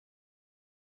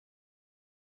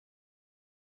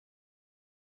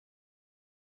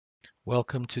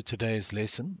Welcome to today's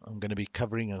lesson. I'm going to be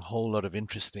covering a whole lot of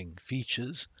interesting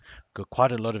features. Got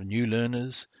quite a lot of new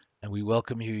learners, and we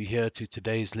welcome you here to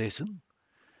today's lesson.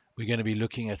 We're going to be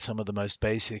looking at some of the most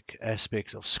basic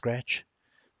aspects of Scratch.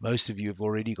 Most of you have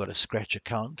already got a Scratch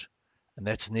account, and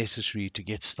that's necessary to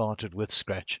get started with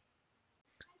Scratch.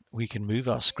 We can move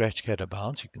our Scratch cat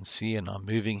about. You can see, and I'm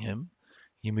moving him.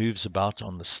 He moves about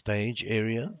on the stage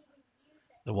area.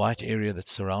 The white area that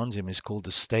surrounds him is called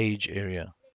the stage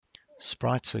area.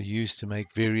 Sprites are used to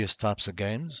make various types of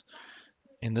games.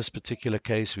 In this particular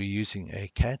case, we're using a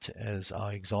cat as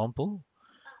our example.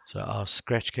 So our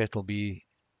scratch cat will be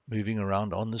moving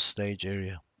around on the stage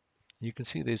area. You can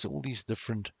see there's all these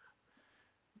different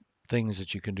things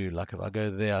that you can do. Like if I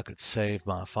go there, I could save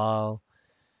my file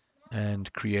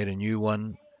and create a new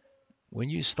one. When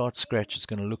you start Scratch, it's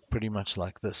going to look pretty much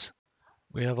like this.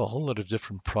 We have a whole lot of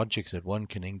different projects that one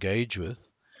can engage with,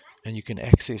 and you can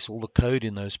access all the code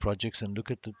in those projects and look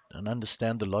at and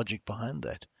understand the logic behind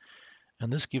that.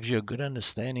 And this gives you a good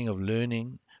understanding of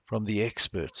learning from the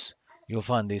experts. You'll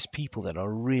find there's people that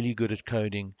are really good at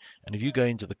coding, and if you go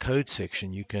into the code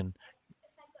section, you can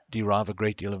derive a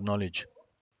great deal of knowledge.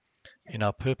 In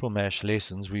our Purple Mash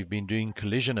lessons, we've been doing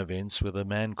collision events with a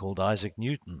man called Isaac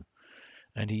Newton,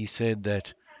 and he said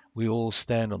that we all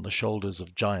stand on the shoulders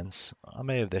of giants. I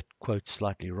may have that quote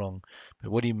slightly wrong, but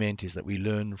what he meant is that we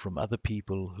learn from other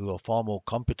people who are far more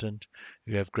competent,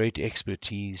 who have great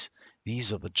expertise.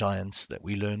 These are the giants that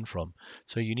we learn from.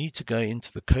 So you need to go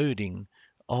into the coding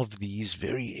of these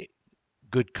very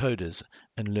good coders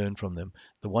and learn from them.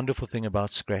 The wonderful thing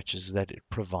about Scratch is that it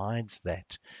provides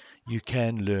that. You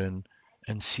can learn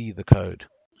and see the code.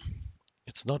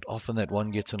 It's not often that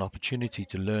one gets an opportunity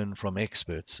to learn from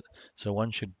experts, so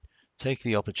one should take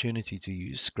the opportunity to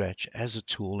use Scratch as a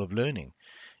tool of learning.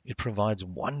 It provides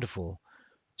wonderful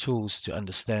tools to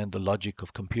understand the logic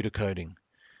of computer coding,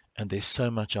 and there's so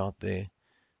much out there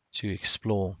to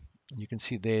explore. You can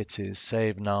see there it says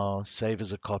save now, save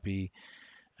as a copy,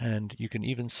 and you can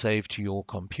even save to your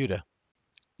computer.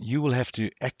 You will have to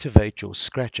activate your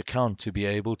Scratch account to be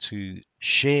able to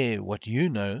share what you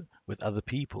know with other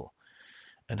people.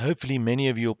 And hopefully many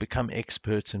of you will become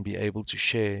experts and be able to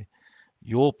share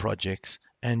your projects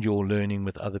and your learning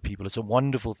with other people. It's a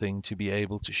wonderful thing to be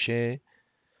able to share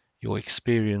your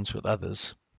experience with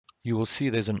others. You will see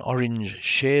there's an orange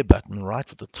share button right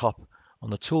at the top on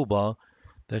the toolbar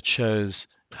that shows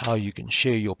how you can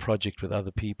share your project with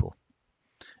other people.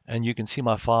 And you can see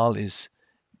my file is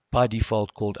by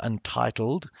default called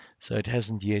untitled, so it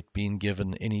hasn't yet been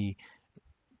given any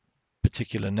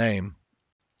particular name.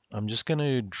 I'm just going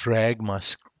to drag my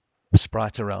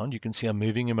sprite around. You can see I'm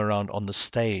moving him around on the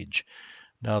stage.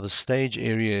 Now the stage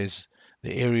area is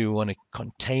the area we want to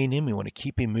contain him. We want to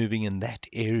keep him moving in that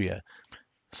area.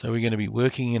 So we're going to be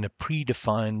working in a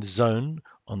predefined zone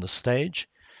on the stage,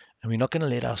 and we're not going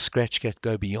to let our scratch cat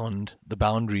go beyond the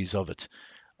boundaries of it.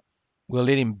 We'll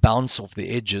let him bounce off the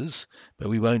edges, but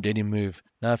we won't let him move.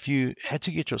 Now if you had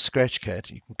to get your scratch cat,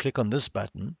 you can click on this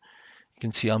button. You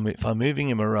can see if I'm moving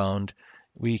him around,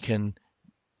 we can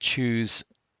choose,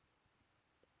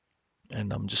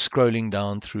 and I'm just scrolling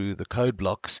down through the code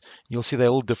blocks. You'll see they're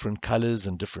all different colors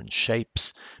and different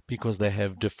shapes because they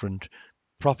have different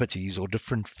properties or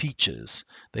different features.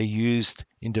 They're used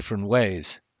in different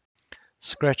ways.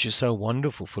 Scratch is so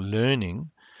wonderful for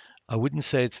learning. I wouldn't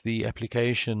say it's the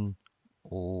application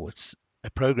or it's a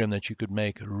program that you could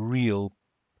make real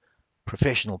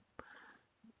professional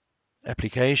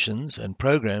applications and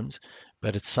programs,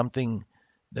 but it's something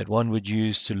that one would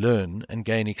use to learn and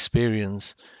gain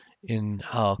experience in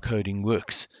how coding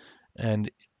works. And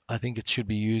I think it should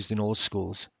be used in all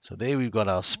schools. So there we've got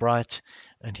our sprite,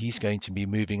 and he's going to be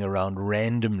moving around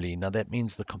randomly. Now that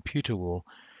means the computer will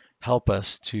help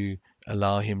us to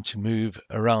allow him to move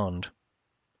around.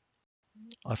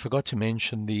 I forgot to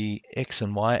mention the X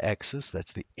and Y axis.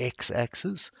 That's the X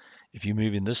axis. If you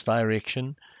move in this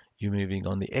direction, you're moving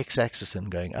on the X axis,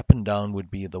 and going up and down would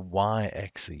be the Y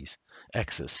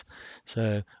axis.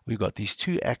 So we've got these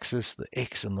two axes, the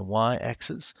X and the Y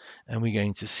axis, and we're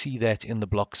going to see that in the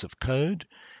blocks of code.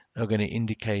 They're going to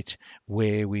indicate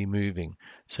where we're moving.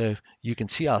 So you can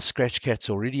see our scratch cat's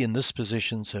already in this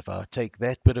position. So if I take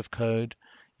that bit of code,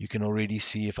 you can already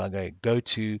see if I go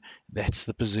to, that's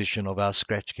the position of our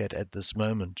scratch cat at this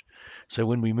moment. So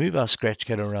when we move our scratch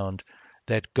cat around,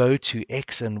 that go to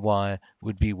X and Y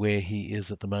would be where he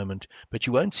is at the moment. But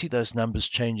you won't see those numbers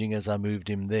changing as I moved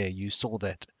him there. You saw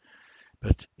that.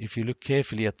 But if you look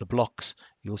carefully at the blocks,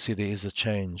 you'll see there is a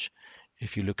change.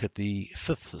 If you look at the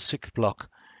fifth or sixth block,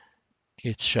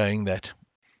 it's showing that.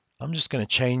 I'm just going to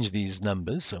change these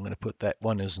numbers. So I'm going to put that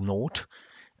one as naught,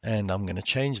 and I'm going to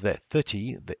change that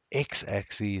 30, the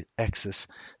x-axis,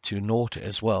 to 0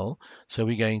 as well. So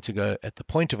we're going to go at the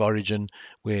point of origin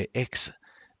where x,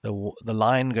 the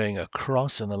line going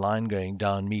across and the line going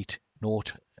down meet 0,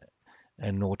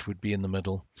 and 0 would be in the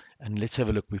middle. And let's have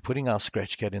a look. We're putting our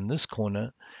scratchcat in this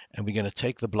corner, and we're going to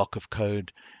take the block of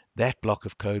code. That block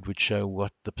of code would show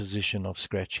what the position of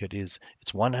scratchcat is.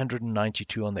 It's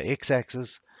 192 on the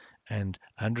x-axis and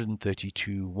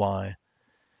 132y.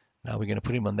 Now we're going to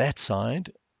put him on that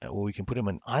side, or we can put him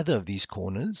on either of these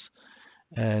corners,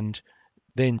 and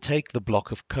then take the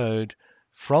block of code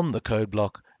from the code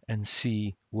block and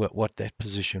see what that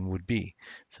position would be.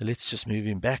 So let's just move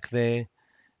him back there,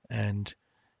 and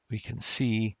we can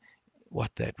see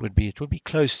what that would be. It would be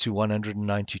close to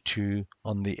 192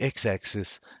 on the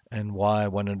x-axis and y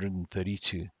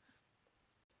 132.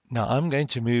 Now I'm going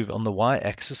to move on the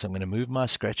y-axis. I'm going to move my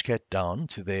scratchcat down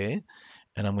to there,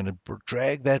 and I'm going to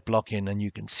drag that block in, and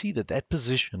you can see that that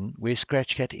position where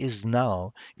scratchcat is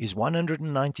now is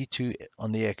 192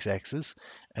 on the x-axis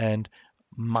and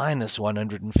minus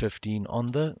 115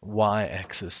 on the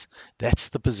y-axis. That's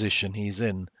the position he's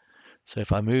in. So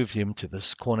if I move him to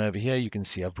this corner over here, you can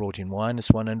see I've brought in minus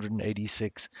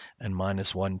 186 and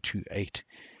minus 128.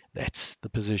 That's the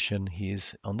position he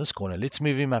is on this corner. Let's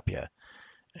move him up here,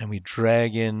 and we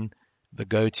drag in the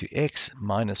go to x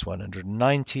minus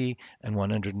 190 and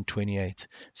 128.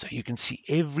 So you can see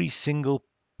every single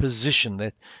position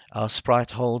that our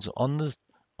sprite holds on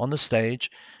the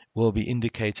stage will be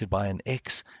indicated by an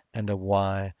x and a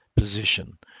y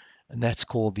position, and that's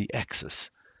called the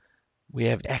axis. We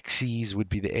have axes would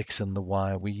be the x and the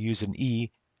y. We use an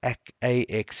e,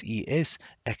 axes.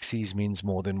 Axes means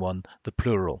more than one, the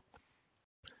plural.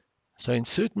 So in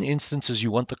certain instances, you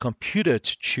want the computer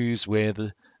to choose where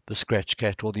the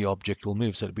scratchcat or the object will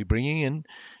move. So to be bringing in,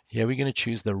 here we're going to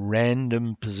choose the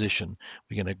random position.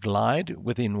 We're going to glide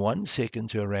within 1 second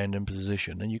to a random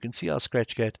position. And you can see our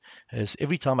scratchcat has,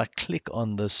 every time I click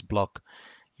on this block,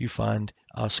 you find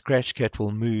our scratchcat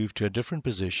will move to a different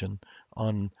position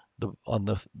on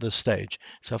the stage.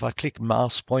 So if I click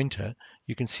mouse pointer,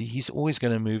 you can see he's always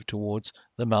going to move towards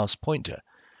the mouse pointer.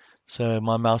 So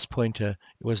my mouse pointer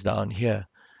was down here.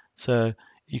 So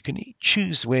you can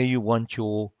choose where you want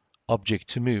your object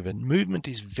to move, and movement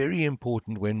is very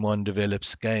important when one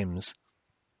develops games.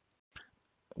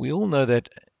 We all know that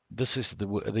this is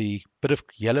the bit of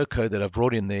yellow code that I've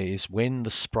brought in there is when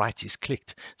the sprite is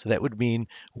clicked. So that would mean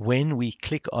when we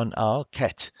click on our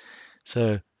cat.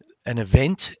 So an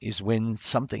event is when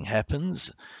something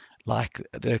happens, like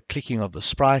the clicking of the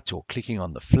sprite or clicking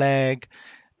on the flag,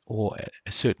 or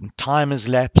a certain time has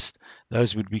lapsed.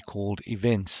 Those would be called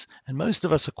events. And most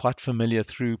of us are quite familiar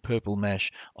through Purple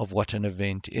Mash of what an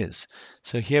event is.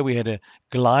 So here we had a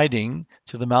gliding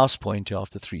to the mouse pointer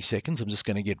after 3 seconds. I'm just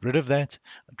going to get rid of that,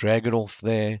 drag it off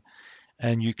there,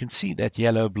 and you can see that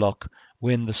yellow block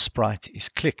when the sprite is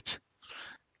clicked.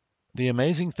 The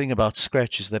amazing thing about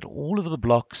Scratch is that all of the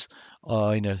blocks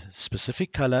are in a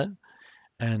specific color,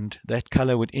 and that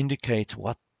color would indicate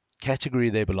what category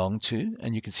they belong to.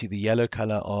 And you can see the yellow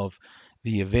color of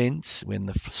the events. When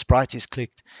the sprite is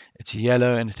clicked, it's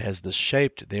yellow and it has this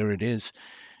shape. There it is.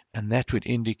 And that would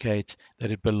indicate that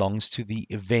it belongs to the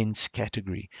events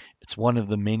category. It's one of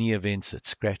the many events that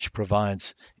Scratch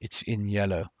provides. It's in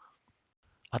yellow.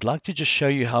 I'd like to just show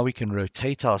you how we can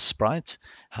rotate our sprite,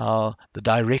 how the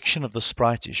direction of the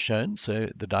sprite is shown. So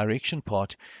the direction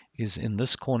part is in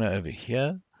this corner over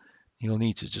here. You'll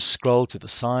need to just scroll to the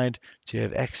side to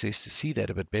have access to see that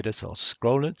a bit better. So I'll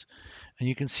scroll it, and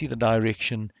you can see the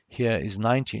direction here is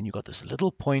 90, and you've got this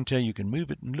little pointer. You can move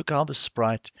it, and look how the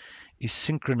sprite is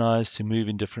synchronized to move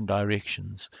in different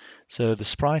directions. So the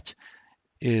sprite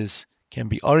can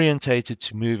be orientated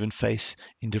to move and face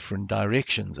in different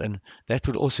directions, and that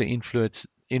would also influence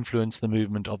the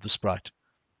movement of the sprite.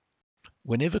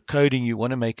 Whenever coding, you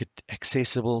want to make it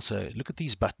accessible. So look at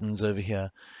these buttons over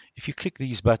here. If you click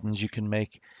these buttons, you can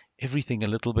make everything a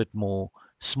little bit more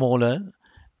smaller,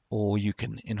 or you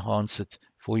can enhance it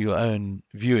for your own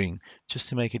viewing, just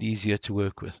to make it easier to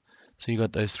work with. So you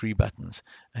got those 3 buttons.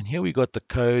 And here we got the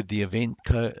code, the event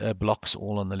blocks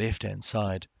all on the left-hand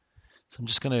side. So I'm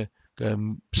just going to go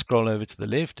and scroll over to the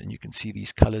left, and you can see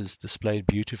these colors displayed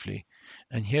beautifully.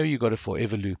 And here you got a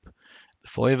forever loop. The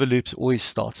forever loop always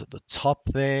starts at the top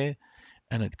there,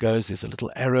 and it goes, there's a little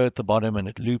arrow at the bottom, and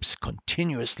it loops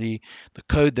continuously. The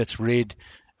code that's read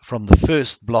from the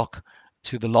first block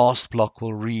to the last block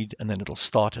will read, and then it'll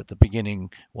start at the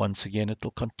beginning once again. It'll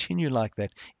continue like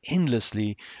that,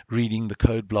 endlessly reading the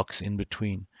code blocks in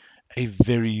between. A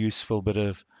very useful bit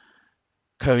of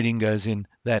coding goes in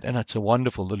that, and it's a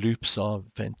wonderful. The loops are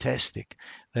fantastic.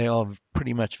 They are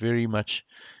pretty much very much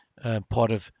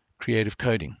part of creative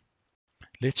coding.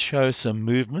 Let's show some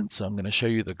movements. I'm going to show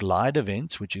you the glide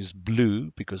events, which is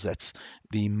blue because that's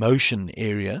the motion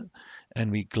area.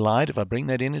 And we glide, if I bring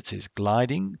that in, it says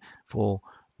gliding for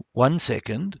 1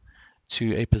 second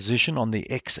to a position on the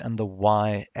X and the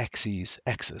Y axis.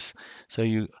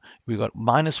 So we've got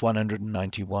minus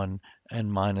 191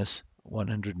 and minus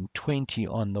 120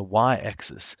 on the Y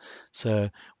axis. So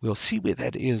we'll see where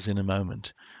that is in a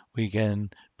moment. We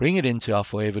can bring it into our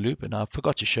forever loop, and I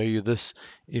forgot to show you this.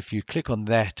 If you click on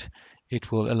that,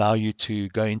 it will allow you to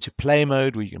go into play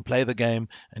mode where you can play the game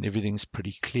and everything's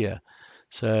pretty clear.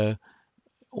 So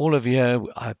all of you,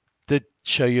 I did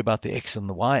show you about the X and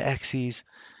the Y axes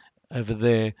over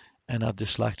there, and I'd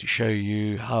just like to show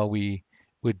you how we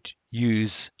would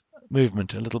use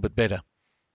movement a little bit better.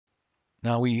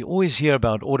 Now, we always hear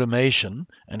about automation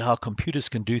and how computers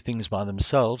can do things by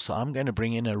themselves, so I'm going to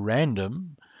bring in a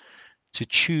random to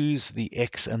choose the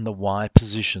X and the Y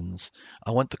positions.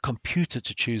 I want the computer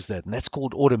to choose that, and that's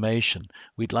called automation.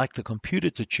 We'd like the computer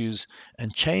to choose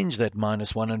and change that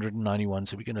minus 191.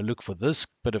 So we're going to look for this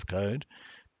bit of code,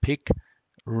 pick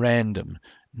random,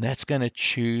 and that's going to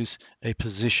choose a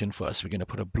position for us. We're going to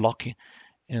put a block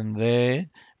in there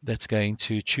that's going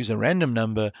to choose a random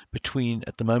number between,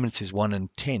 at the moment it says 1 and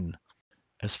 10.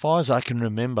 As far as I can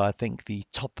remember, I think the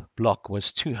top block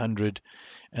was 200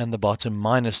 and the bottom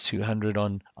minus 200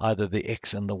 on either the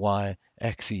X and the Y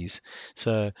axes.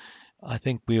 So I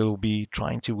think we'll be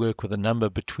trying to work with a number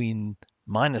between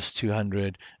minus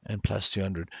 200 and plus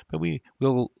 200. But we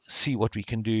will see what we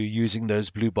can do using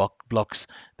those blue blocks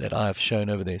that I've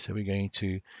shown over there. So we're going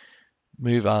to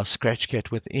move our scratch cat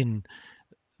within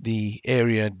the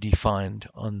area defined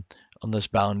on those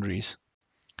boundaries.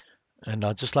 And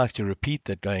I'd just like to repeat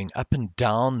that going up and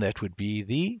down, that would be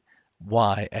the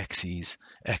y-axis.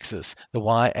 The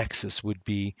y-axis would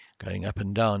be going up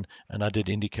and down, and I did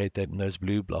indicate that in those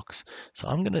blue blocks. So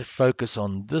I'm going to focus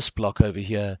on this block over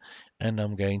here, and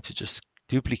I'm going to just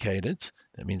duplicate it.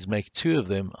 That means make two of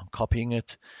them. I'm copying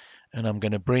it, and I'm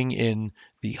going to bring in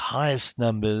the highest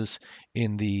numbers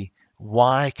in the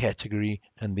Y category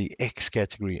and the X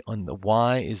category. On the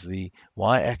Y is the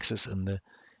Y-axis and the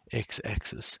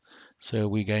X-axis. So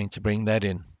we're going to bring that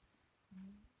in.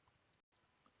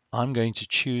 I'm going to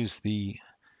choose the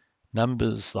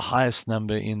numbers, the highest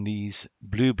number in these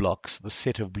blue blocks, the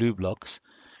set of blue blocks,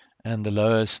 and the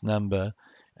lowest number,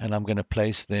 and I'm going to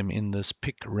place them in this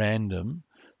pick random.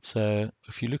 So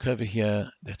if you look over here,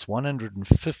 that's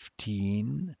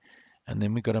 115, and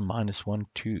then we've got a minus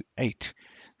 128.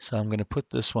 So I'm going to put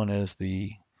this one as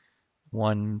the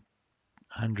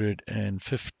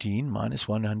 115 minus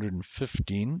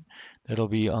 115. That'll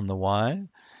be on the Y,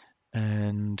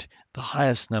 and the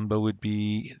highest number would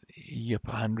be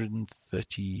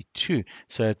 132.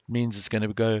 So it means it's going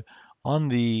to go on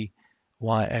the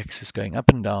y-axis going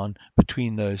up and down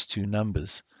between those two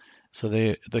numbers. So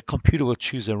the computer will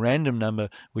choose a random number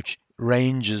which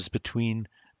ranges between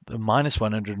the minus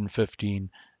 115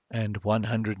 and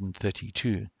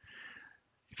 132.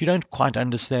 If you don't quite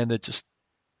understand that, just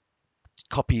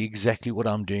copy exactly what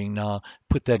I'm doing now,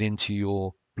 put that into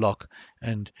your block,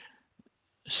 and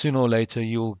sooner or later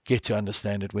you'll get to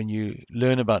understand it when you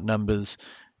learn about numbers,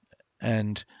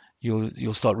 and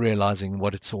you'll start realizing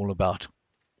what it's all about.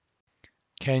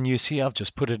 Can you see I've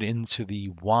just put it into the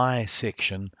Y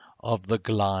section of the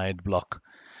glide block?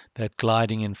 That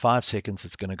gliding in 5 seconds,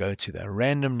 it's going to go to that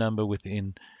random number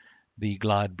within the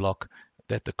glide block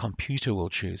that the computer will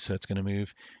choose. So it's going to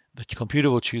move, the computer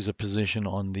will choose a position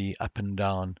on the up and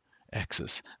down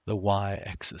axis, the Y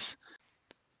axis.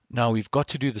 Now we've got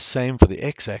to do the same for the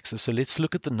x-axis, so let's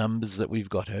look at the numbers that we've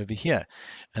got over here.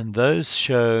 And those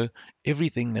show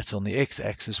everything that's on the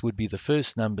x-axis would be the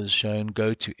first numbers shown,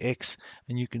 go to x,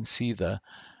 and you can see the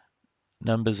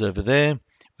numbers over there.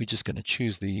 We're just going to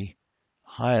choose the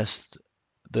highest,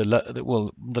 the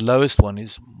lowest one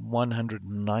is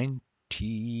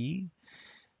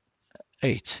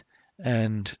 198,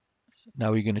 and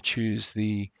now we're going to choose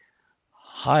the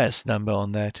highest number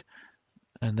on that,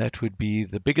 and that would be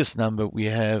the biggest number we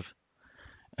have,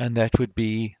 and that would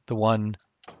be the one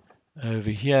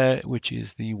over here, which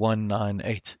is the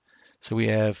 198. So we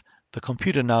have, the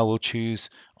computer now will choose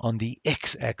on the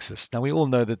x-axis. Now we all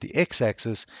know that the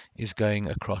x-axis is going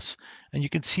across, and you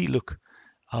can see, look,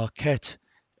 our cat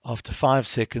after 5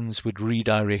 seconds would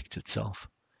redirect itself,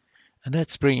 and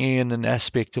that's bringing in an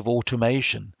aspect of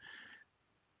automation.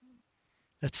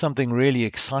 That's something really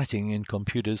exciting in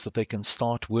computers, that they can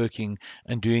start working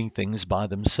and doing things by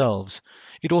themselves.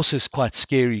 It also is quite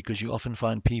scary because you often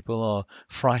find people are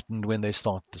frightened when they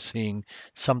start seeing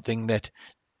something that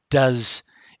does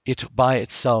it by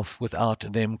itself without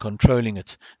them controlling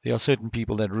it. There are certain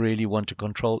people that really want to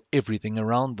control everything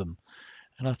around them.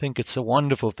 And I think it's a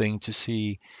wonderful thing to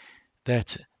see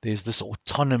that there's this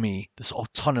autonomy, this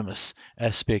autonomous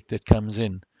aspect that comes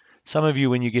in. Some of you,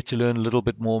 when you get to learn a little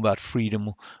bit more about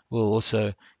freedom, will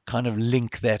also kind of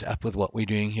link that up with what we're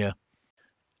doing here.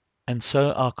 And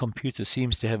so our computer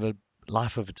seems to have a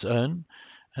life of its own.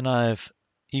 And I've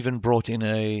even brought in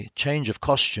a change of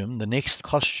costume, the next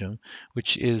costume,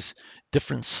 which is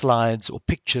different slides or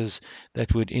pictures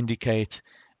that would indicate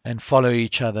and follow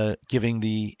each other, giving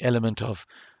the element of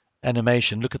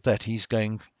animation. Look at that. He's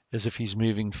going as if he's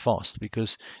moving fast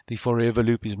because the forever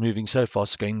loop is moving so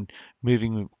fast,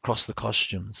 moving across the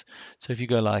costumes. So if you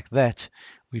go like that,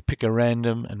 we pick a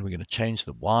random and we're going to change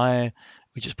the Y.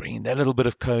 We just bring in that little bit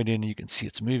of code in, and you can see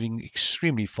it's moving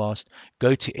extremely fast.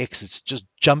 Go to X, it's just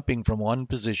jumping from one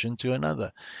position to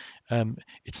another.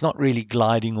 It's not really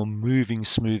gliding or moving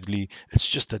smoothly. It's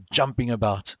just a jumping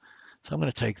about. So I'm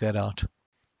going to take that out.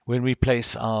 When we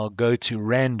place our go to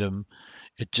random,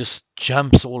 it just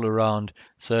jumps all around.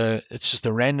 So it's just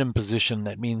a random position.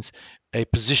 That means a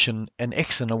position, an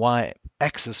X and a Y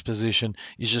axis position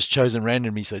is just chosen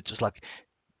randomly. So it's just like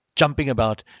jumping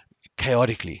about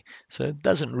chaotically. So it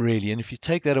doesn't really. And if you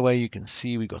take that away, you can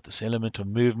see we got this element of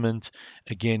movement.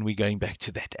 Again, we're going back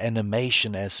to that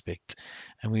animation aspect.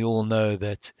 And we all know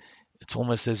that it's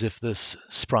almost as if this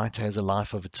sprite has a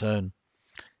life of its own.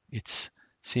 It's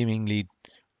seemingly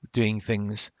doing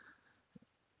things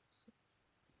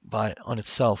by on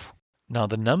itself. Now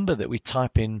the number that we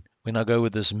type in when I go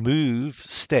with this move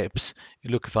steps,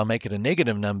 you look, if I make it a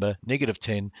negative number, negative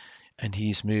 10, and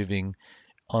he's moving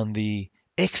on the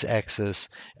x-axis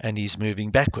and he's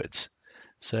moving backwards.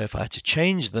 So if I had to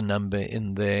change the number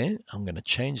in there, I'm going to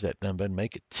change that number and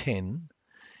make it 10,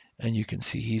 and you can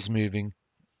see he's moving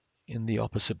in the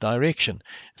opposite direction.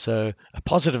 So a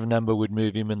positive number would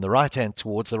move him in the right hand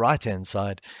towards the right hand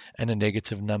side, and a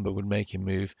negative number would make him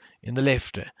move in the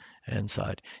left hand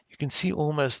side. You can see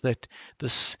almost that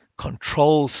this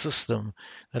control system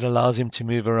that allows him to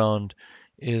move around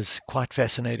is quite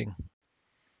fascinating.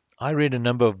 I read a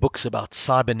number of books about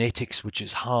cybernetics, which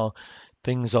is how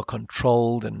things are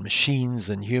controlled, and machines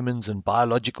and humans and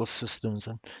biological systems.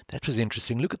 And that was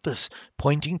interesting. Look at this,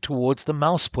 pointing towards the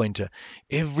mouse pointer.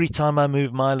 Every time I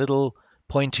move my little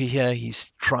pointer here,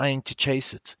 he's trying to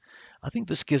chase it. I think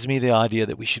this gives me the idea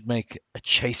that we should make a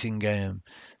chasing game.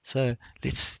 So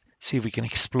let's see if we can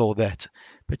explore that.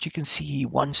 But you can see he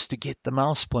wants to get the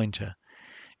mouse pointer.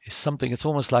 Is something, it's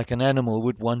almost like an animal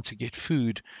would want to get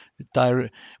food.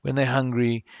 When they're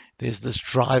hungry, there's this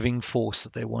driving force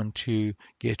that they want to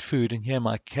get food. And here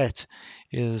my cat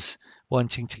is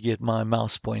wanting to get my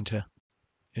mouse pointer.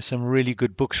 There's some really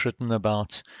good books written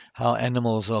about how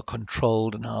animals are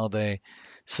controlled and how their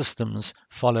systems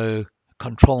follow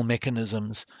control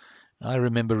mechanisms. I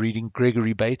remember reading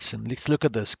Gregory Bates, and let's look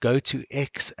at this. Go to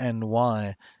X and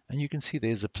Y, and you can see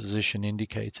there's a position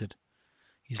indicated.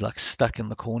 He's like stuck in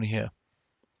the corner here.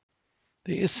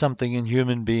 There is something in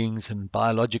human beings and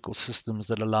biological systems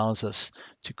that allows us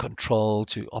to control,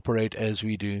 to operate as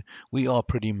we do. We are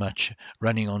pretty much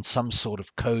running on some sort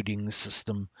of coding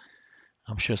system.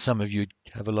 I'm sure some of you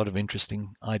have a lot of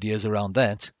interesting ideas around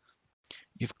that.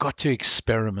 You've got to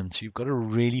experiment. You've got to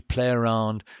really play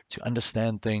around to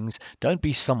understand things. Don't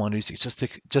be someone who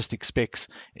just expects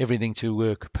everything to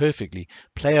work perfectly.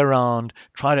 Play around,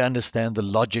 try to understand the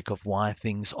logic of why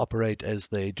things operate as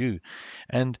they do.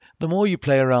 And the more you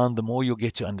play around, the more you'll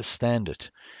get to understand it.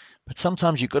 But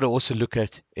sometimes you've got to also look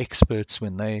at experts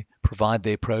when they provide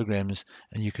their programs,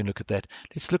 and you can look at that.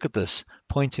 Let's look at this.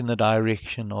 Point in the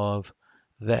direction of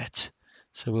that.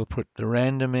 So we'll put the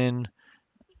random in,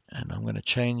 and I'm going to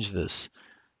change this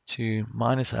to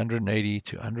minus 180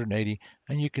 to 180,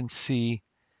 and you can see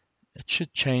it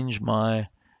should change my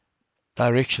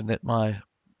direction that my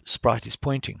sprite is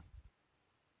pointing.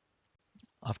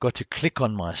 I've got to click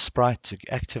on my sprite to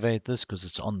activate this because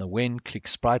it's on the when click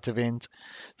sprite event.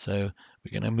 So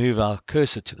we're going to move our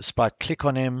cursor to the sprite, click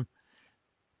on him,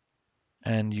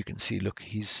 and you can see, look,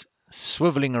 he's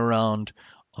swiveling around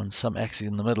on some axis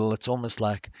in the middle. It's almost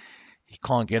like he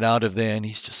can't get out of there, and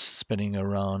he's just spinning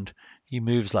around. He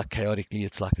moves like chaotically.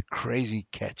 It's like a crazy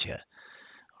cat here.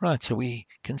 Right, so we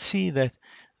can see that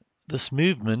this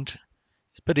movement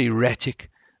is a bit erratic,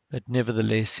 but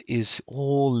nevertheless is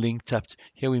all linked up.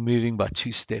 Here we're moving by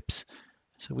 2 steps.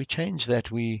 So we change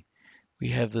that, we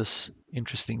have this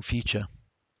interesting feature.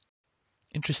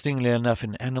 Interestingly enough,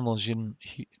 in animals, in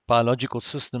biological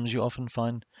systems, you often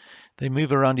find they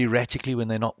move around erratically when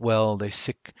they're not well, they're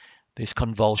sick, there's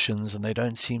convulsions, and they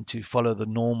don't seem to follow the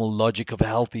normal logic of a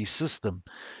healthy system.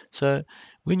 So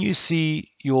when you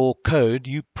see your code,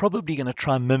 you're probably going to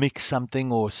try and mimic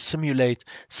something or simulate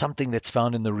something that's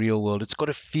found in the real world. It's got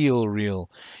to feel real.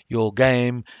 Your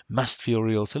game must feel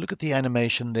real. So look at the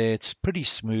animation there. It's pretty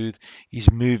smooth.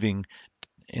 He's moving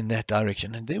in that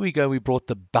direction. And there we go. We brought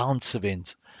the bounce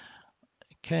event.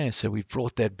 Okay, so we've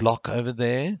brought that block over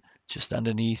there, just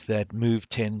underneath that move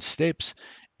 10 steps,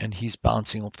 and he's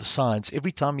bouncing off the sides.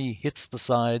 Every time he hits the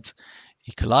sides,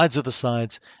 he collides with the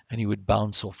sides, and he would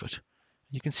bounce off it.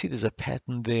 You can see there's a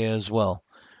pattern there as well.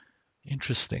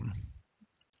 Interesting.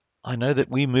 I know that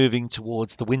we're moving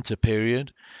towards the winter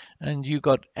period, and you've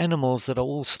got animals that are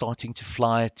all starting to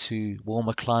fly to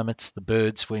warmer climates, the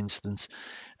birds, for instance,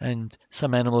 and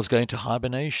some animals go into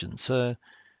hibernation. So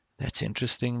that's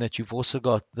interesting that you've also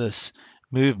got this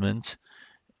movement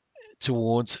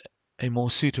towards a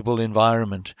more suitable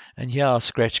environment. And here our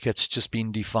scratch cat's just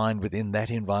been defined within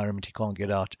that environment. He can't get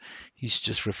out. He's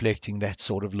just reflecting that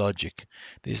sort of logic.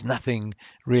 There's nothing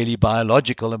really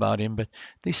biological about him, but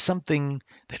there's something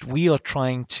that we are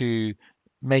trying to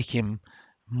make him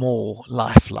more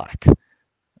lifelike.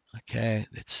 Okay,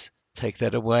 let's take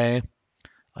that away.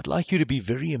 I'd like you to be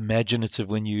very imaginative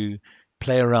when you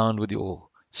play around with your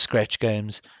scratch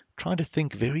games. Try to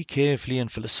think very carefully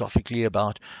and philosophically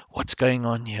about what's going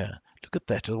on here. Look at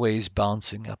that, the way he's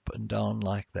bouncing up and down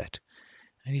like that.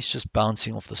 And he's just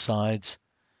bouncing off the sides.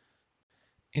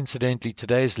 Incidentally,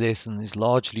 today's lesson is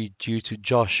largely due to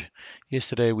Josh.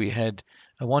 Yesterday we had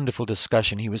a wonderful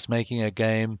discussion. He was making a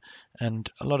game, and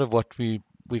a lot of what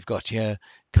we've got here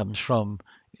comes from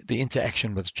the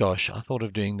interaction with Josh. I thought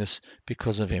of doing this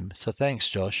because of him. So thanks,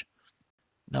 Josh.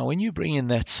 Now, when you bring in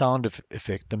that sound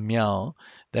effect, the meow,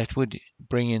 that would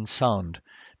bring in sound.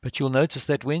 But you'll notice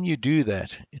that when you do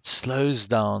that, it slows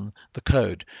down the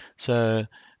code. So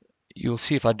you'll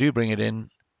see if I do bring it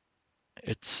in,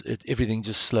 everything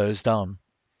just slows down.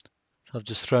 So I've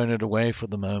just thrown it away for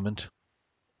the moment.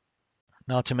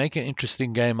 Now, to make an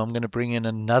interesting game, I'm going to bring in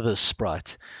another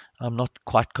sprite. I'm not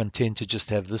quite content to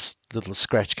just have this little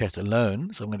scratch cat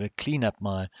alone, so I'm going to clean up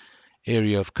my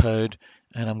area of code,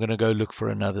 and I'm going to go look for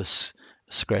another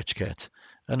scratch cat.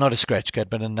 Not a scratch cat,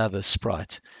 but another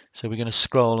sprite. So we're going to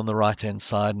scroll on the right-hand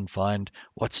side and find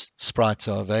what sprites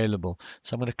are available.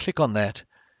 So I'm going to click on that,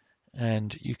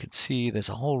 and you can see there's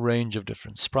a whole range of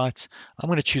different sprites. I'm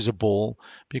going to choose a ball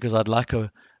because I'd like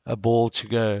a ball to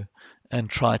go and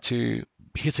try to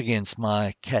hit against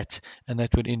my cat, and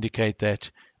that would indicate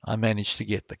that I managed to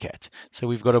get the cat. So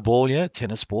we've got a ball here,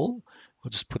 tennis ball.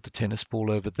 We'll just put the tennis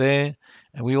ball over there,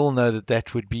 and we all know that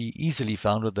that would be easily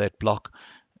found with that block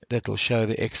that will show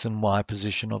the X and Y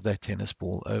position of that tennis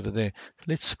ball over there. So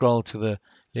let's scroll to the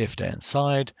left-hand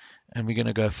side, and we're going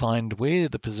to go find where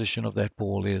the position of that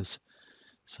ball is.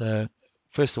 So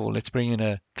first of all, let's bring in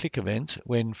a click event.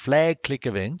 When flag click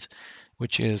event,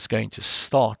 which is going to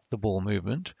start the ball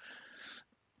movement,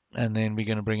 and then we're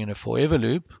going to bring in a forever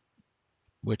loop,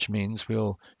 which means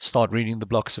we'll start reading the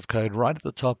blocks of code right at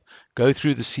the top, go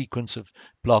through the sequence of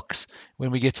blocks.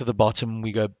 When we get to the bottom,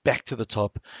 we go back to the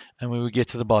top, and when we get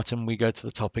to the bottom, we go to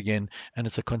the top again, and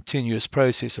it's a continuous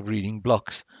process of reading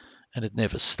blocks, and it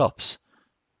never stops.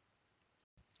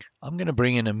 I'm going to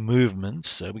bring in a movement,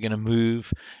 so we're going to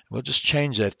move. We'll just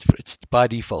change that. It's by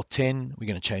default 10. We're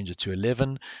going to change it to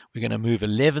 11. We're going to move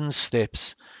 11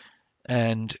 steps,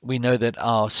 and we know that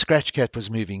our scratch cat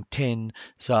was moving 10,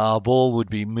 so our ball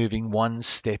would be moving one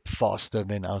step faster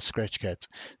than our scratch cat.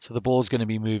 So the ball's going to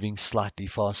be moving slightly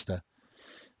faster.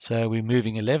 So we're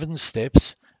moving 11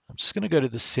 steps. I'm just going to go to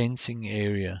the sensing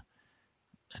area,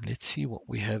 and let's see what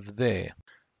we have there.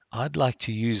 I'd like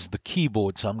to use the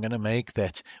keyboard, so I'm going to make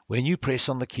that when you press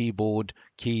on the keyboard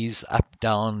keys, up,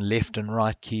 down, left and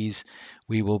right keys,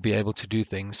 we will be able to do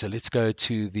things. So let's go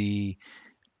to the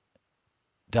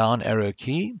down arrow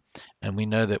key, and we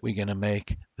know that we're going to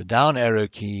make the down arrow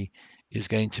key is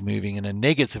going to moving in a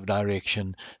negative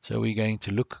direction. So we're going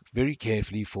to look very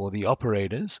carefully for the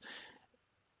operators.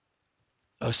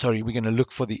 We're going to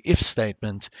look for the if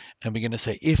statement, and we're going to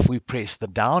say if we press the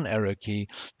down arrow key,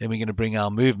 then we're going to bring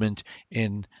our movement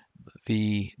in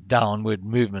the downward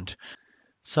movement.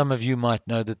 Some of you might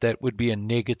know that that would be a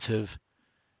negative.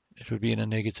 It would be in a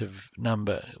negative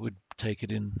number. It would take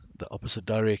it in the opposite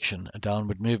direction, a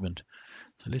downward movement.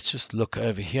 So let's just look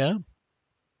over here.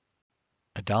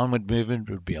 A downward movement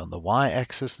would be on the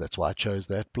y-axis. That's why I chose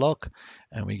that block.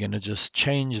 And we're going to just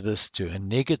change this to a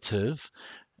negative,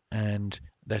 and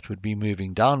that would be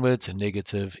moving downwards, a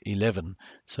negative 11.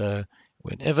 So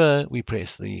Whenever we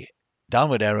press the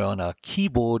downward arrow on our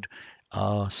keyboard,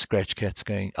 our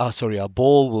our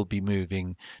ball will be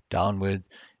moving downward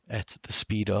at the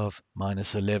speed of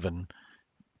 -11.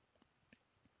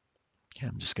 Okay,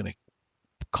 I'm just going to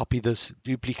copy this,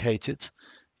 duplicate it.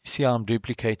 You see how I'm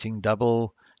duplicating,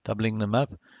 doubling them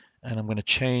up, and I'm going to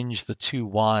change the two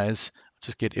Y's,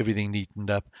 just get everything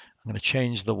neatened up. I'm going to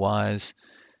change the Y's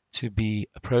to be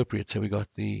appropriate. So we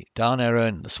got the down arrow,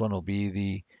 and this one will be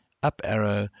the up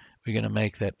arrow. We're going to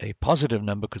make that a positive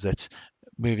number because that's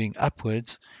moving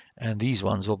upwards, and these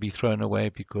ones will be thrown away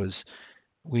because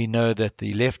we know that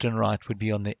the left and right would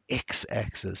be on the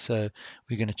x-axis. So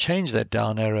we're going to change that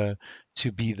down arrow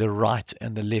to be the right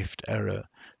and the left arrow.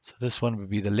 So this one would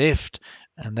be the left,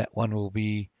 and that one will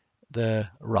be the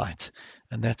right.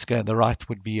 And the right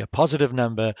would be a positive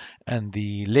number, and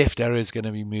the left arrow is going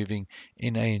to be moving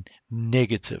in a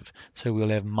negative. So we'll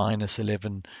have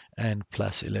 -11 and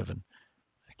 +11.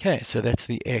 Okay, so that's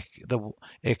the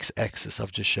x-axis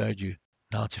I've just showed you.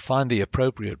 Now to find the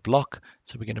appropriate block,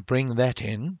 so we're going to bring that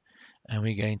in, and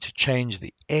we're going to change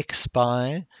the x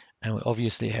by, and we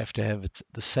obviously have to have it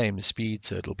the same speed,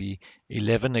 so it'll be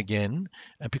 11 again.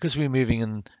 And because we're moving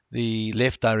in the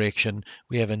left direction,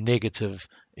 we have a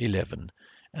 -11.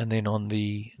 And then on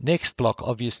the next block,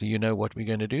 obviously you know what we're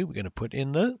going to do. We're going to put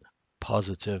in the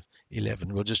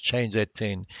 +11. We'll just change that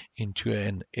 10 into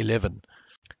an 11.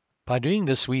 By doing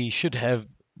this, we should have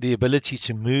the ability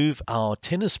to move our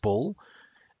tennis ball,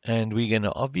 and we're going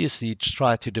to obviously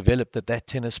try to develop that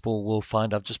tennis ball will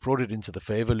find. I've just brought it into the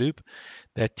favor loop.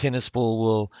 That tennis ball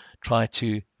will try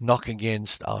to knock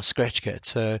against our scratch cat.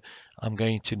 So I'm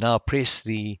going to now press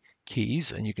the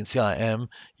keys, and you can see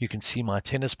you can see my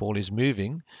tennis ball is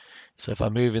moving. So if I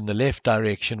move in the left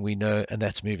direction, we know, and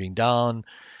that's moving down,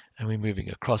 and we're moving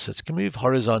across it. It can move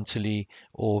horizontally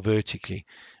or vertically.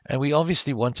 And we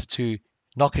obviously want it to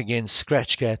knock against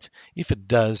scratch cat. If it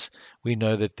does, we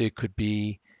know that there could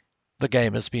be the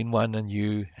game has been won and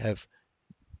you have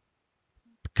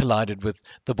collided with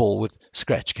the ball with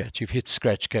scratch cat. You've hit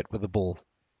scratch cat with the ball.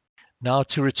 Now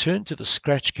to return to the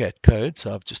scratch cat code,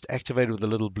 so I've just activated with a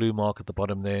little blue mark at the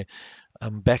bottom there.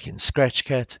 I'm back in scratch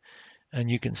cat, and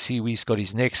you can see he's got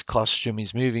his next costume.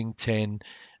 He's moving 10,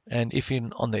 and if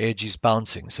in on the edge, he's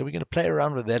bouncing. So we're going to play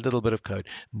around with that little bit of code.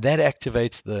 That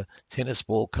activates the tennis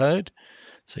ball code.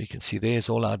 So you can see there's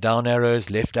all our down arrows,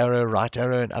 left arrow, right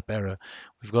arrow, and up arrow.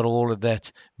 We've got all of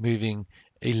that moving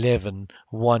 11,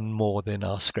 one more than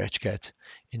our scratch cat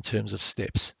in terms of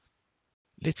steps.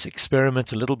 Let's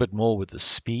experiment a little bit more with the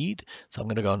speed. So I'm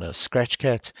going to go on a scratch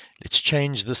cat. Let's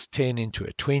change this 10 into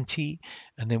a 20,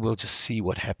 and then we'll just see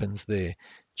what happens there.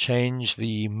 Change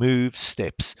the move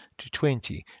steps to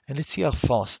 20, and let's see how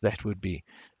fast that would be.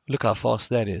 Look how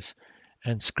fast that is.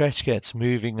 And scratch cat's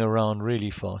moving around really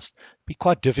fast. Be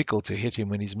quite difficult to hit him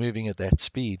when he's moving at that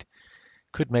speed.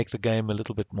 Could make the game a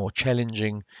little bit more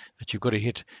challenging, that you've got to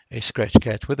hit a scratch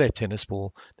cat with that tennis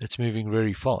ball that's moving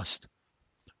very fast.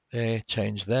 There,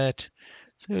 change that.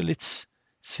 So let's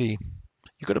see.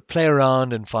 You've got to play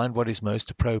around and find what is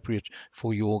most appropriate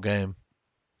for your game.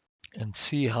 And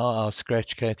see how our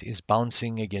scratch cat is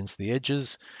bouncing against the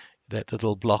edges. That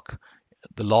little block,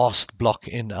 the last block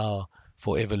in our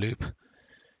forever loop.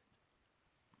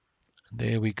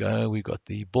 There we go. We've got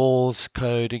the balls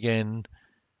code again.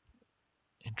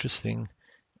 Interesting.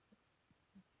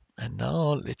 And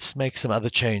now let's make some other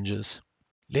changes.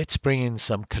 Let's bring in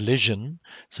some collision.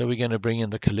 So we're going to bring in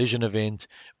the collision event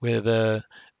where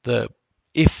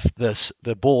if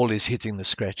the ball is hitting the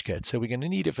scratch cat. So we're going to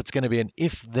need, if it's going to be an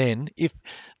if then, if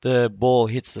the ball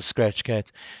hits the scratch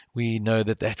cat, we know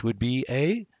that would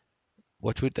be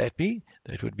what would that be?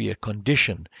 That would be a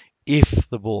condition.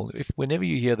 Whenever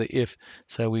you hear the if,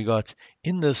 so we got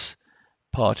in this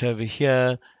part over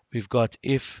here, we've got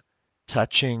if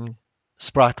touching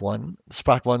sprite 1.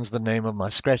 Sprite 1 is the name of my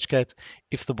scratch cat.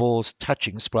 If the ball's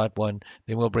touching sprite 1,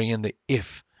 then we'll bring in the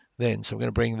if then. So we're going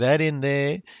to bring that in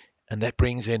there, and that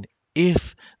brings in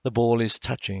if the ball is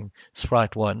touching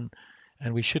sprite 1.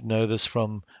 And we should know this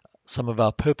from some of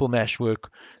our purple mash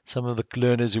work, some of the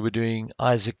learners who were doing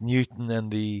Isaac Newton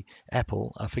and the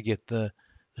apple. I forget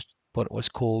what it was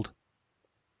called.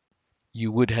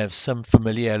 You would have some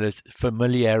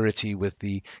familiarity with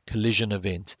the collision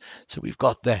event. So we've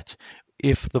got that.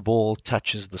 If the ball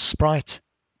touches the sprite.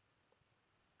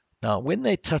 Now, when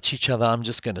they touch each other, I'm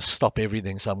just going to stop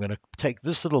everything. So I'm going to take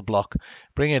this little block,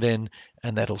 bring it in,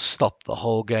 and that'll stop the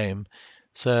whole game.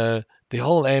 So the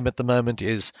whole aim at the moment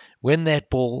is when that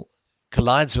ball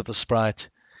collides with the sprite,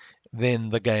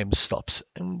 then the game stops.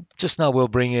 And just now we'll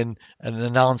bring in an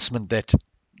announcement that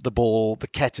the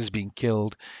cat is being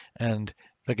killed, and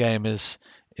the game is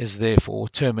therefore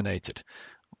terminated,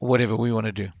 or whatever we want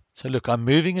to do. So look, I'm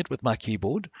moving it with my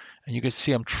keyboard, and you can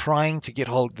see I'm trying to get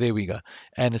hold. There we go.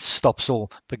 And it stops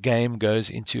all. The game goes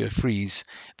into a freeze.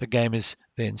 The game is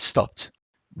then stopped.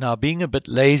 Now, being a bit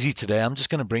lazy today, I'm just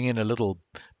going to bring in a little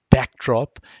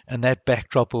backdrop, and that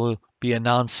backdrop will be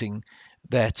announcing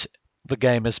that the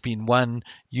game has been won.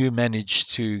 You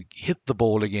managed to hit the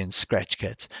ball against Scratch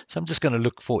Cats. So I'm just going to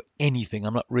look for anything.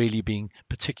 I'm not really being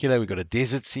particular. We've got a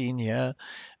desert scene here,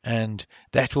 and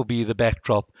that will be the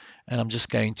backdrop. And I'm just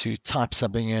going to type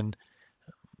something in.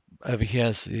 Over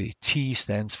here, the T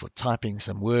stands for typing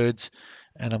some words,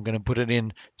 and I'm going to put it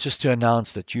in just to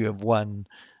announce that you have won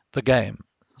the game.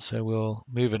 So we'll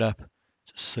move it up,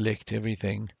 just select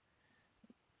everything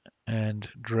and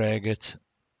drag it.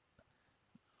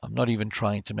 I'm not even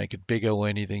trying to make it bigger or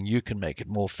anything. You can make it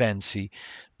more fancy,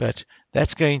 but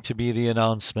that's going to be the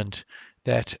announcement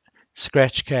that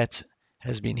Scratch Cat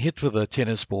has been hit with a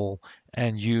tennis ball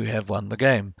and you have won the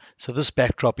game. So this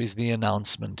backdrop is the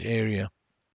announcement area.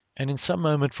 And in some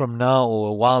moment from now or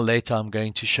a while later, I'm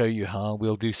going to show you how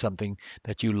we'll do something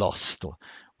that you lost, or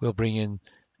we'll bring in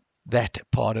that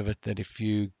part of it, that if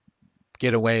you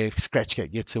get away, if Scratch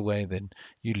Cat gets away, then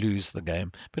you lose the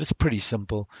game. But it's pretty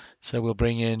simple. So we'll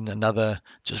bring in another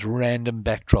just random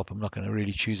backdrop. I'm not going to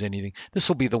really choose anything. This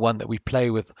will be the one that we play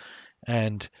with,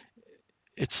 and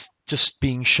it's just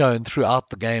being shown throughout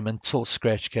the game until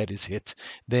Scratch Cat is hit.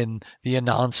 Then the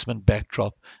announcement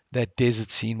backdrop, that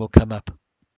desert scene, will come up.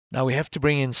 Now we have to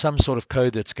bring in some sort of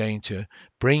code that's going to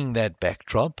bring that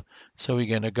backdrop. So we're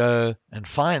going to go and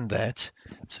find that.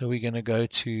 So we're going to go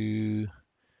to,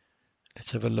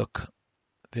 let's have a look.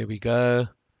 There we go.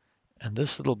 And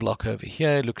this little block over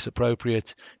here looks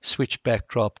appropriate. Switch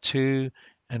backdrop to,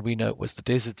 and we know it was the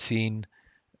desert scene,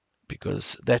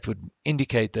 because that would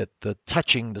indicate that the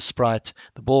sprite,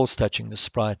 the ball's touching the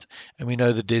sprite, and we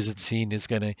know the desert scene is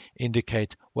going to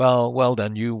indicate, well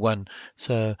done, you won.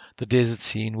 So the desert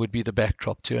scene would be the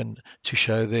backdrop to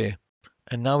show there.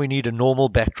 And now we need a normal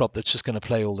backdrop that's just going to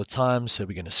play all the time. So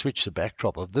we're going to switch the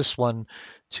backdrop of this one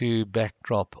to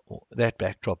backdrop, or that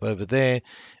backdrop over there.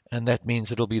 And that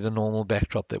means it'll be the normal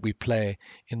backdrop that we play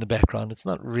in the background. It's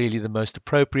not really the most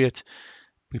appropriate.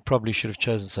 We probably should have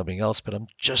chosen something else, but I'm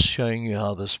just showing you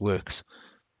how this works.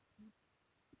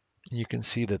 You can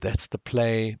see that that's the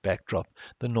play backdrop,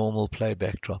 the normal play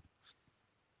backdrop.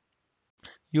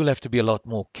 You'll have to be a lot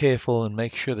more careful and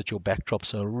make sure that your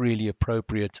backdrops are really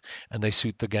appropriate and they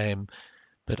suit the game.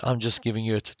 But I'm just giving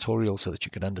you a tutorial so that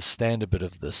you can understand a bit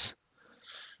of this.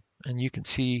 And you can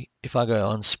see if I go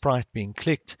on sprite being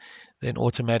clicked, then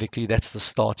automatically that's the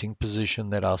starting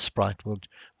position that our sprite would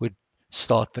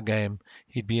start the game.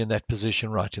 He'd be in that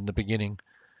position right in the beginning.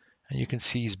 And you can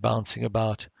see he's bouncing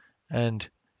about, and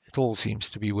it all seems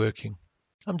to be working.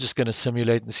 I'm just going to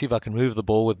simulate and see if I can move the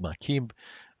ball with my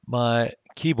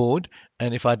keyboard,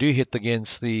 and if I do hit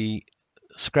against the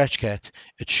Scratch Cat,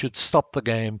 it should stop the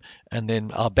game, and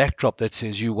then our backdrop that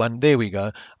says you won, there we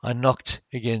go. I knocked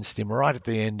against him right at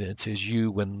the end, and it says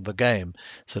you win the game.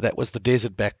 So that was the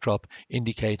desert backdrop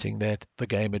indicating that the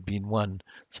game had been won.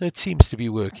 So it seems to be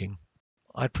working.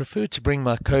 I'd prefer to bring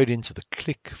my code into the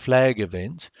click flag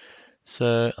event.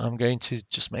 So I'm going to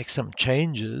just make some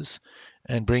changes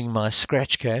and bring my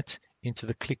Scratch Cat into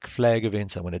the click flag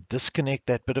event. I'm going to disconnect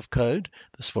that bit of code,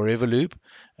 this forever loop,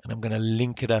 and I'm going to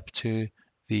link it up to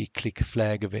the click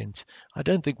flag event. I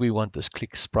don't think we want this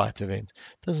click sprite event.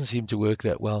 It doesn't seem to work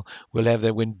that well. We'll have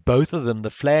that when both of them, the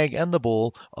flag and the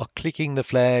ball, are clicking the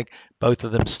flag, both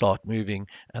of them start moving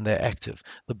and they're active.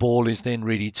 The ball is then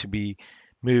ready to be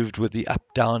moved with the up,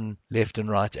 down, left and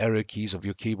right arrow keys of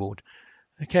your keyboard.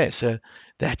 Okay, so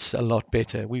that's a lot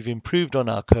better. We've improved on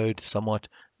our code somewhat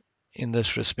in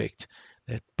this respect,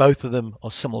 that both of them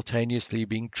are simultaneously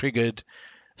being triggered,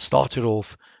 started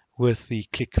off with the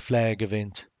click flag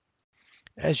event.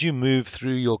 As you move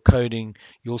through your coding,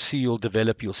 you'll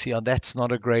develop, you'll see how that's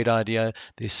not a great idea.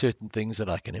 There's certain things that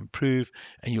I can improve,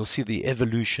 and you'll see the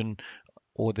evolution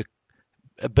or the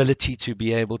ability to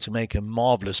be able to make a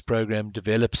marvelous program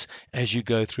develops as you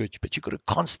go through it. But you've got to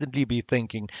constantly be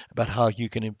thinking about how you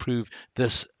can improve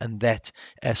this and that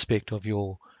aspect of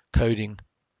your coding.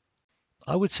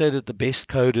 I would say that the best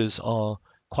coders are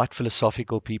quite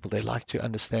philosophical people. They like to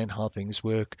understand how things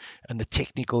work and the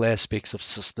technical aspects of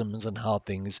systems and how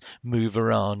things move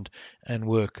around and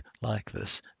work like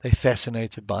this. They're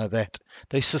fascinated by that.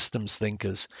 They're systems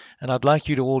thinkers. And I'd like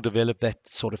you to all develop that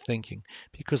sort of thinking,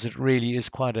 because it really is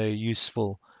quite a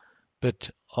useful bit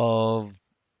of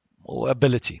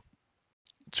ability.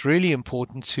 It's really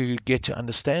important to get to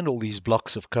understand all these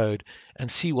blocks of code and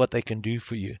see what they can do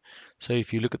for you. So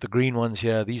if you look at the green ones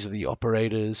here, these are the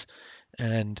operators,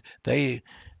 and they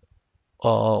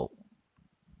are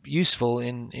useful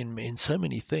in so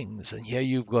many things. And here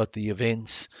you've got the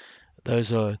events.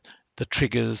 Those are the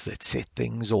triggers that set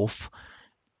things off.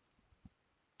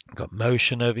 You've got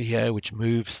motion over here, which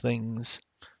moves things.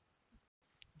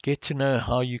 Get to know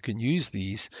how you can use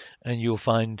these, and you'll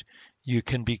find you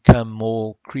can become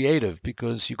more creative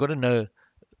because you've got to know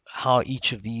how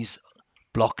each of these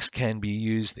blocks can be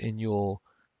used in your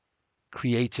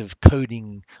creative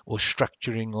coding or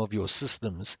structuring of your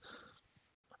systems.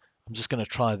 I'm just going to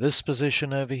try this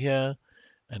position over here,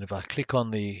 and if I click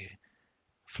on the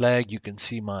flag, you can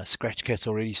see my scratch cat's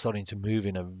already starting to move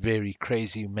in a very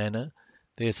crazy manner.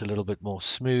 There's a little bit more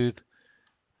smooth.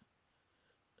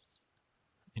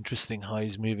 Interesting how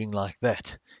he's moving like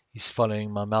that. He's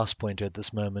following my mouse pointer at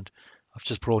this moment. I've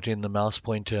just brought in the mouse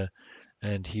pointer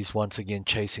and he's once again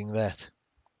chasing that.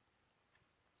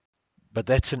 But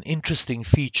that's an interesting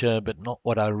feature, but not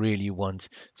what I really want.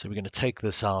 So we're going to take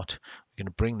this out. We're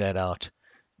going to bring that out,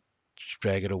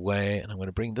 drag it away, and I'm going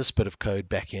to bring this bit of code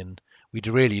back in. We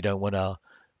really don't want our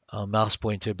mouse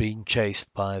pointer being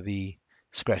chased by the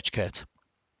scratch cat.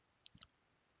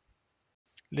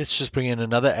 Let's just bring in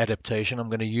another adaptation. I'm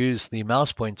going to use the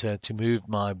mouse pointer to move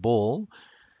my ball.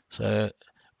 So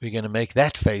we're going to make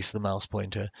that face the mouse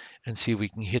pointer and see if we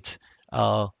can hit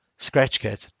our scratch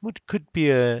cat. It could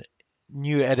be a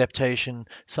new adaptation,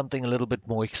 something a little bit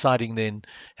more exciting than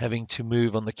having to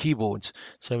move on the keyboards.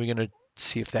 So we're going to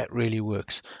see if that really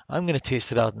works. I'm going to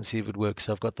test it out and see if it works.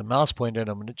 So I've got the mouse pointer and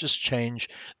I'm going to just change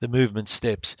the movement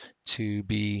steps to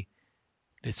be,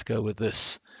 let's go with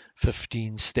this,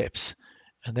 15 steps.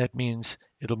 And that means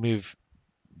it'll move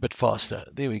a bit faster.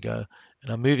 There we go.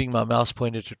 And I'm moving my mouse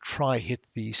pointer to try hit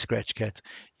the scratch cat.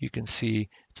 You can see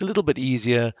it's a little bit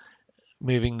easier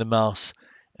moving the mouse,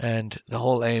 and the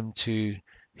whole aim to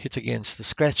hit against the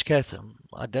scratch cat.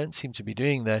 I don't seem to be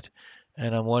doing that,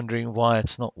 and I'm wondering why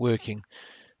it's not working.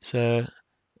 So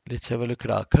let's have a look at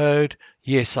our code.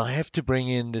 Yes, I have to bring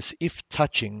in this if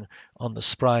touching on the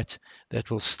sprite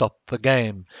that will stop the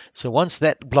game. So once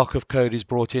that block of code is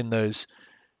brought in, those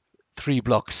 3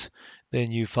 blocks,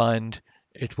 then you find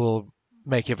it will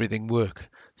make everything work.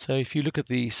 So if you look at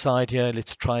the side here,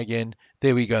 let's try again.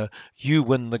 There we go. You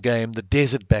win the game. The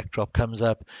desert backdrop comes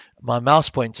up. My mouse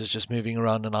pointer is just moving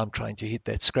around and I'm trying to hit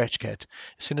that scratch cat.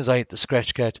 As soon as I hit the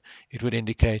scratch cat, it would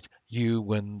indicate you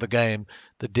win the game.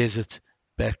 The desert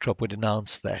backdrop would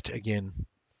announce that again.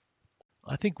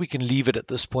 I think we can leave it at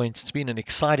this point. It's been an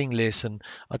exciting lesson.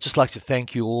 I'd just like to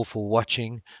thank you all for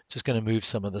watching. Just going to move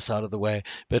some of this out of the way,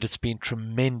 but it's been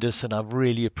tremendous and I've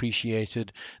really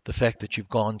appreciated the fact that you've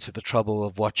gone to the trouble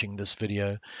of watching this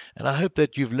video. And I hope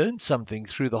that you've learned something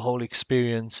through the whole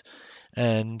experience,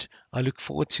 and I look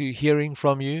forward to hearing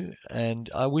from you, and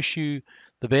I wish you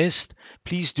the best.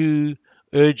 Please do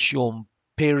urge your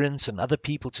parents and other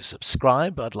people to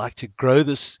subscribe. I'd like to grow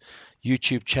this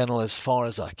YouTube channel as far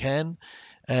as I can,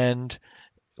 and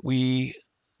we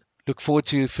look forward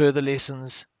to further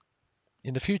lessons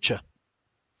in the future.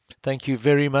 Thank you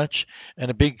very much,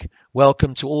 and a big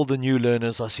welcome to all the new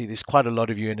learners. I see there's quite a lot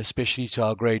of you, and especially to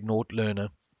our grade 0 learner.